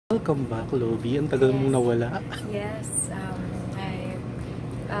Welcome back, Lovi. Ang tagal mong nawala. Yes.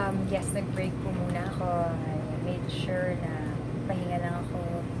 Yes, nag-break po muna ako. I made sure na pahinga lang ako.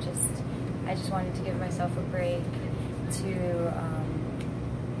 I just wanted to give myself a break to,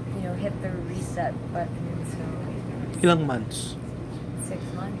 hit the reset button. So, Ilang months? 6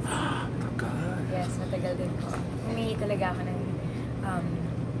 months. Tagal. Yes, matagal din po. Humingi talaga ako ng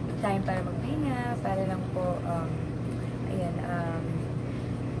time para magpahinga, para lang po,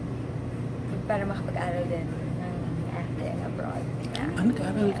 para makapag-aral din ng acting abroad.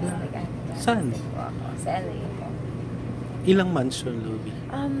 Nag-aaral ka? Saan? Sa LA po. Ilang months yun, Lovi?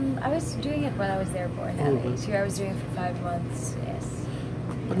 I was doing it while I was there po in LA. So I was doing it for 5 months, yes.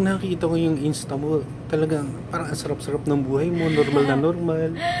 Pag nakikita ko yung Insta mo, talagang parang ang sarap-sarap ng buhay mo, normal na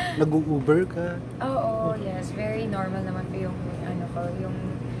normal, nag-Uber ka. Oo, yes. Very normal naman po yung, yung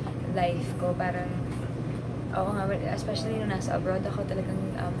life ko. Parang, oo nga, especially nung nasa abroad ako, talagang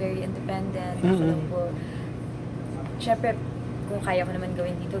very independent. Ako lang po. Siyempre, kung kaya ko naman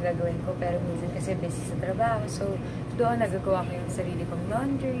gawin dito, gagawin ko. Pero minsan kasi busy sa trabaho. So, doon nagagawa ko yung sarili kong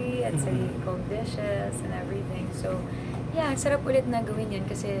laundry at sarili kong dishes and everything. So, yeah, sarap ulit na gawin yun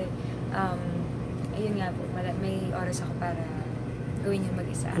kasi, ayun nga po, may oras ako para gawin yun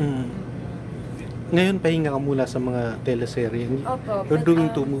mag-isa. Ngayon, pahinga ka mula sa mga teleserye. Opo. You're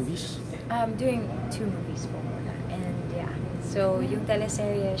doing 2 movies? I'm doing 2 movies po muna. And yeah, so yung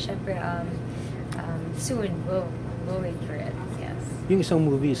teleserye, syempre, soon, we'll wait for it, yes. Yung isang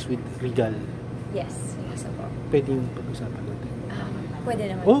movie is with Regal. Yes, yung isa po. Pwede yung pag-usapan natin. Pwede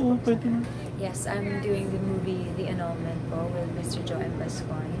naman. Oo, pwede naman. Yes, I'm doing the movie The Annulment po with Mr. Joe M.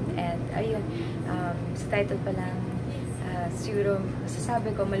 Bascoin. And ayun, sa title pa lang, siguro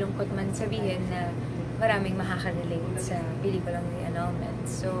masasabi ko, malungkot man sabihin na maraming makaka-relate sa pelikulang The Annulment.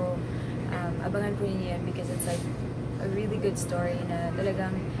 So, abangan po ninyo yan because it's like a really good story na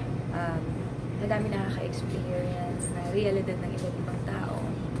talagang madami nakaka-experience na realidad ng iba't ibang tao.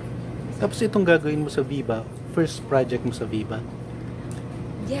 Tapos itong gagawin mo sa Viva, first project mo sa Viva?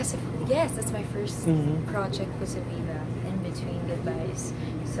 Yes, that's my first project ko sa Viva, In Between Goodbyes.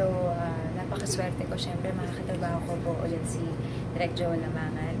 So, napakaswerte ko. Siyempre, makakatrabaho ko po ulit si Direk Joel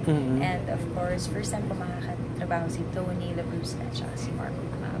Lamangan. And of course, first time ko makakatrabaho si Tony Labrusca at si Marco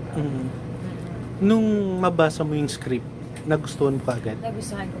Camabro. Nung mabasa mo yung script, nagustuhan mo ka agad?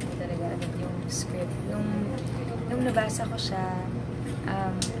 Nagustuhan ko po talaga agad yung script. Nung nabasa ko siya,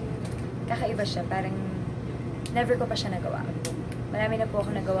 kakaiba siya. Parang never ko pa siya nagawa. Marami na po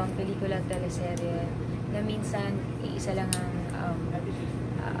ako nagawang pelikula at teleserye na minsan iisa lang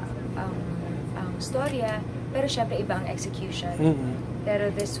ang storya, pero syempre iba ang execution. Pero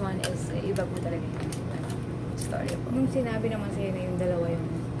this one is iba po talaga yung storya po. Nung sinabi naman sa'yo na yung dalawa yung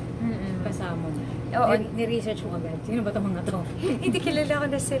kasama mo, ni-research mo agad, sino ba itong mga to? Hindi, kilala ko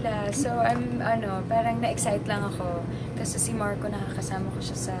na sila. So, parang na-excite lang ako. Kasi si Marco, nakakasama ko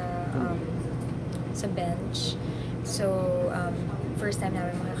siya sa bench. So, first time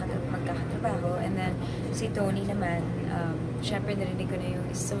namin magkakatrabaho. And then, si Tony naman, syempre narinig ko na yung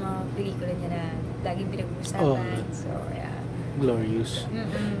isa sa mga pelikula niya na laging pinag-uusapan. So, yeah. Glorious.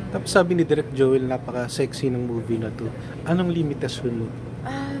 Tapos sabi ni Direk Joel, napaka-sexy ng movie na to. Anong limitasyon mo?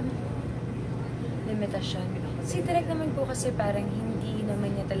 Limitasyon. Si Direk naman po kasi parang hindi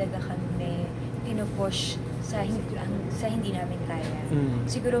naman niya talaga kami pinupush sa hindi namin kaya.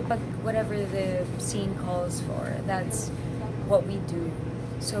 Siguro pag whatever the scene calls for, that's what we do.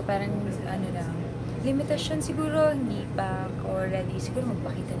 So parang limitasyon siguro hindi pa or ready. Siguro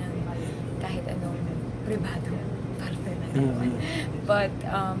magpakita ng kahit anong pribado parte na naman. But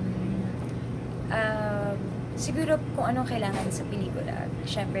siguro kung anong kailangan sa pelikula,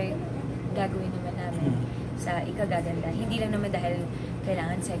 syempre gagawin naman namin sa ikagaganda. Hindi lang naman dahil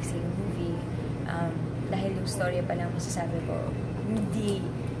kailangan sexy yung movie. Dahil yung story pa lang masasabi ko,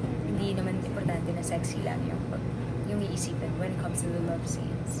 hindi naman importante na sexy lang yung iisipin when it comes to the love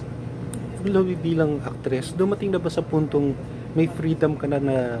scenes. Lovi, bilang actress, dumating na ba sa puntong may freedom ka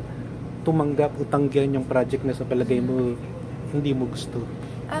na tumanggap o tanggihan yung project na sa palagay mo hindi mo gusto?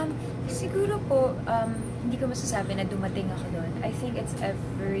 Siguro po, hindi ko masasabi na dumating ako doon. I think it's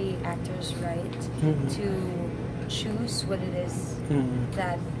every actor's right to choose what it is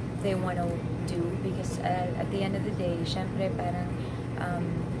that they want to do because at the end of the day, syempre parang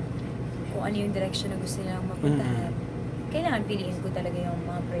kung ano yung direction na gusto nilang mapuntahan, kailangan piliin ko talaga yung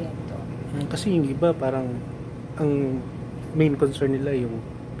mga proyekto. Kasi yung iba parang ang main concern nila yung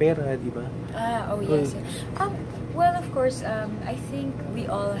pera, di ba? Yes. Well, of course, I think we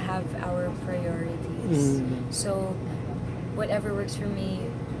all have our priorities. So, whatever works for me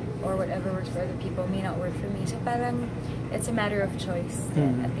or whatever works for other people may not work for me. So parang it's a matter of choice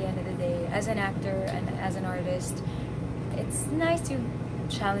at the end of the day. As an actor and as an artist, it's nice to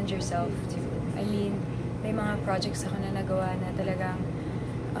challenge yourself too. I mean, may mga projects ako na nagawa na talagang,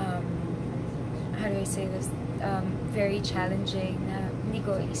 how do I say this, very challenging na hindi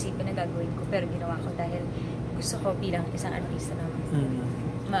ko isipin na gagawin ko, pero ginawa ko dahil gusto ko bilang isang artista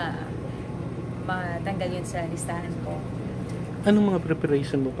na matanggal yun sa listahan ko. Anong mga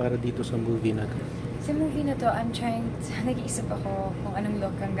preparation mo para dito sa movie na to? Sa movie na to, nag-iisip ako kung anong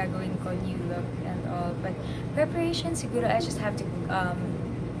look ang gagawin ko, new look and all. But preparation, siguro I just have to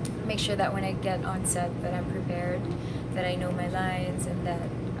make sure that when I get on set that I'm prepared, that I know my lines, and that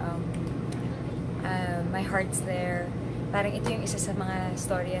my heart's there. Parang ito yung isa sa mga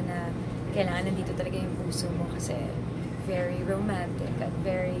storya na kailangan nandito talaga yung puso mo kasi very romantic at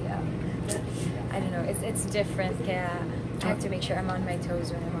very, I don't know, it's different, kaya I have to make sure I'm on my toes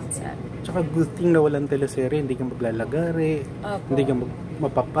when I'm on set. Tsaka good thing na walang teleserye, hindi ka maglalagari, hindi ka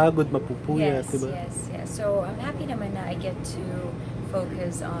mapapagod, mapupuyat, diba? Yes. So I'm happy naman na I get to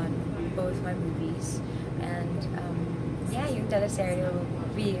focus on both my movies, and yung teleserye will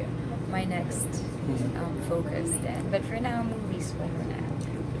be my next focus then. But for now, movies for na.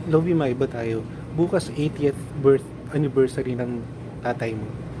 Lovi, maiba tayo. Bukas 80th anniversary ng tatay mo.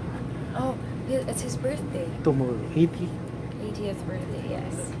 Oh, it's his birthday. Tomorrow, 80th birthday,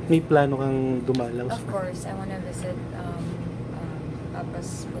 yes. May plano kang dumalaw? Of course, I wanna visit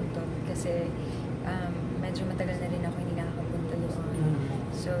Papa's Puntot kasi medyo matagal na rin ako hindi nakakapunta doon.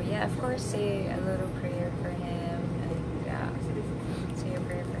 So yeah, of course, say a little prayer for him, and say a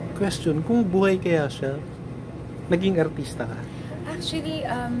prayer for him. Question, kung buhay kaya siya, naging artista ka? Actually,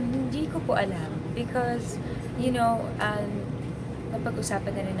 hindi ko po alam because,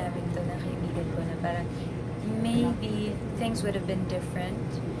 napag-usapan na rin namin ito ng kaibigan ko na parang maybe things would have been different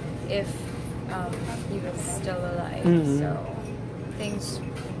if he was still alive. So things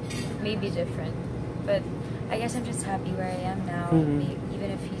may be different, but I guess I'm just happy where I am now. Even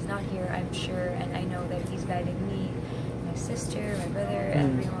if he's not here, I'm sure, and I know that he's guiding me, my sister, my brother,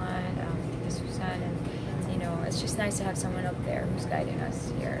 everyone, Susan, and it's just nice to have someone up there who's guiding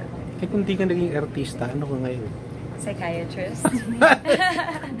us here. Kung di ka naging artista, ano ka ngayon? Psychiatrist.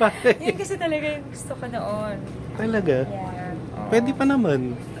 Bakit? Yun kasi talaga yung gusto ko noon. Talaga? Yeah. Pwede pa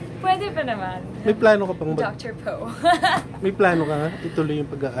naman. Pwede pa naman. May plano ka pang Dr. Poe. May plano ka ituloy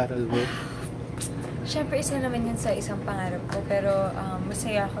yung pag-aaral mo? Siyempre, isa naman yun sa isang pangarap ko. Pero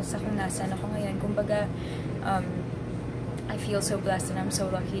masaya ako sa kung nasaan ako ngayon. Kumbaga, I feel so blessed and I'm so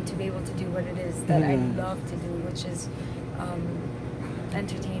lucky to be able to do what it is that I love to do, which is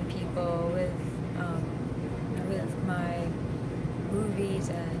entertain people with my movies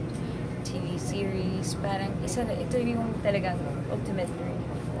and TV series. Parang ito yung talagang ultimate dream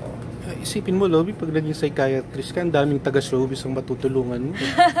ko. Isipin mo, Lovi, pag naging psychiatrist ka, ang daming taga-showbiz ang matutulungan mo.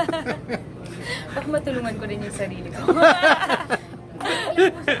 Baka matulungan ko rin yung sarili ko.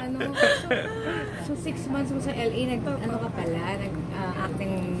 So 6 months mo sa LA, ano ka pala?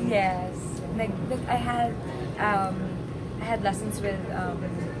 Acting? Yes. I had lessons with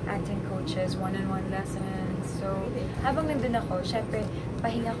acting coaches, one-on-one lessons. So, habang nandun ako, syempre,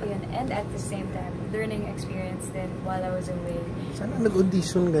 pahinga ko yun. And at the same time, learning experience din while I was away. Sana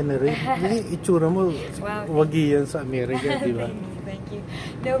nag-audition ka na rin. Itsura mo, wagi yan sa Amerika, di ba? Thank you.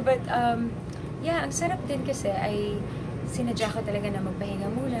 No, but, ang sarap din kasi sinadya ko talaga na magpahinga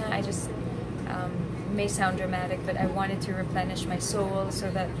muna. I just, may sound dramatic, but I wanted to replenish my soul so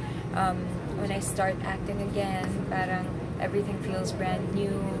that when I start acting again, parang everything feels brand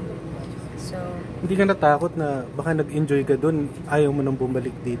new. So, hindi ka natakot na baka nag-enjoy ka doon, ayaw mo nang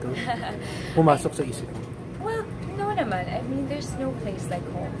bumalik dito? Pumasok sa isip mo? Well, no naman. I mean, there's no place like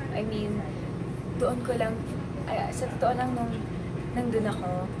home. I mean, doon ko lang, sa totoo lang nung nandun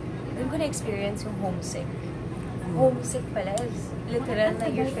ako, doon ko na-experience yung homesick. Homesick pala is literal na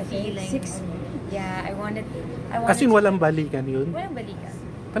you're feeling. Yeah, I wanted Kasi walang balikan yun? Walang balikan.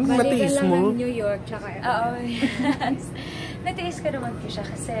 Paano matiis mo? Balikan lang ng New York, tsaka Oo. Natiis ko naman po siya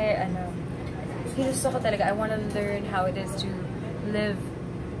kasi ginusto ko talaga. I want to learn how it is to live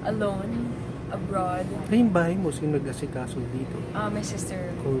alone abroad. Ay, yung bahay mo, sino nag-asikaso dito? My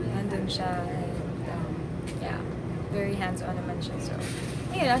sister, nandun siya. And, very hands-on naman siya. So,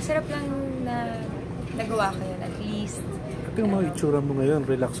 ang sarap lang na nagawa ko yun at least. At yung mga itsura mo ngayon,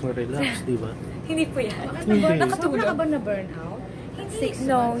 relax na relax, di ba? Hindi po yan. Nakatulog ka ba na burnout?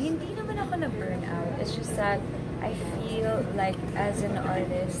 Hindi naman ako na burnout. It's just that I feel like as an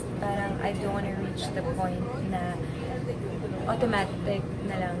artist, parang I don't want to reach the point na automatic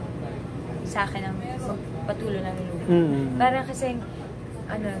na lang sa akin ang patulo ng lupa. Parang kasi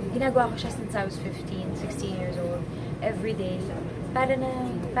ginagawa ko siya since I was 15, 16 years old. Every day. Para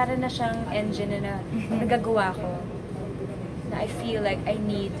na siyang engine na nagagawa ko. Na I feel like I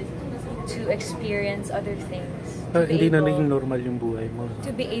need to experience other things. Hindi na naging normal yung buhay mo.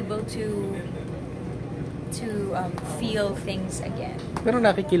 To be able to feel things again. Pero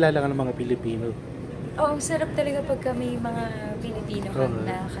nakikilala ka ng mga Pilipino. Oo, sarap talaga pag kami mga Pilipino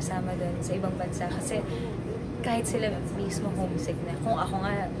na kasama doon sa ibang bansa. Kasi kahit sila mismo homesick na. Kung ako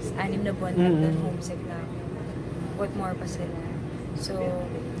nga, 6 na buwan na doon homesick na ako. What more pa sila. So,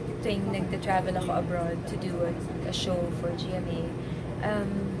 tuwing nagta-travel ako abroad to do a show for GMA,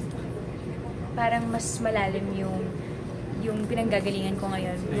 parang mas malalim yung pinanggagalingan ko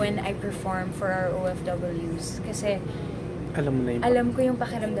ngayon when I perform for our OFWs. Kasi alam ko yung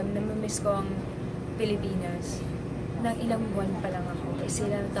pakiramdam na mamiss ko ang Pilipinas. Nang ilang buwan pa lang ako.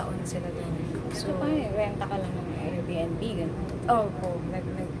 Ilang taon sila doon. So, renta ka lang ng Airbnb, gano'n? Oo po.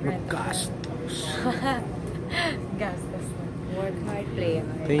 Nag-rent ako. Gastos. Work hard, play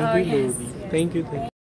hard. Thank you, Lovi. Thank you.